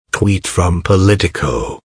tweet from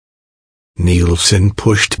Politico. Nielsen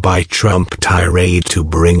pushed by Trump tirade to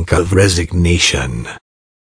brink of resignation.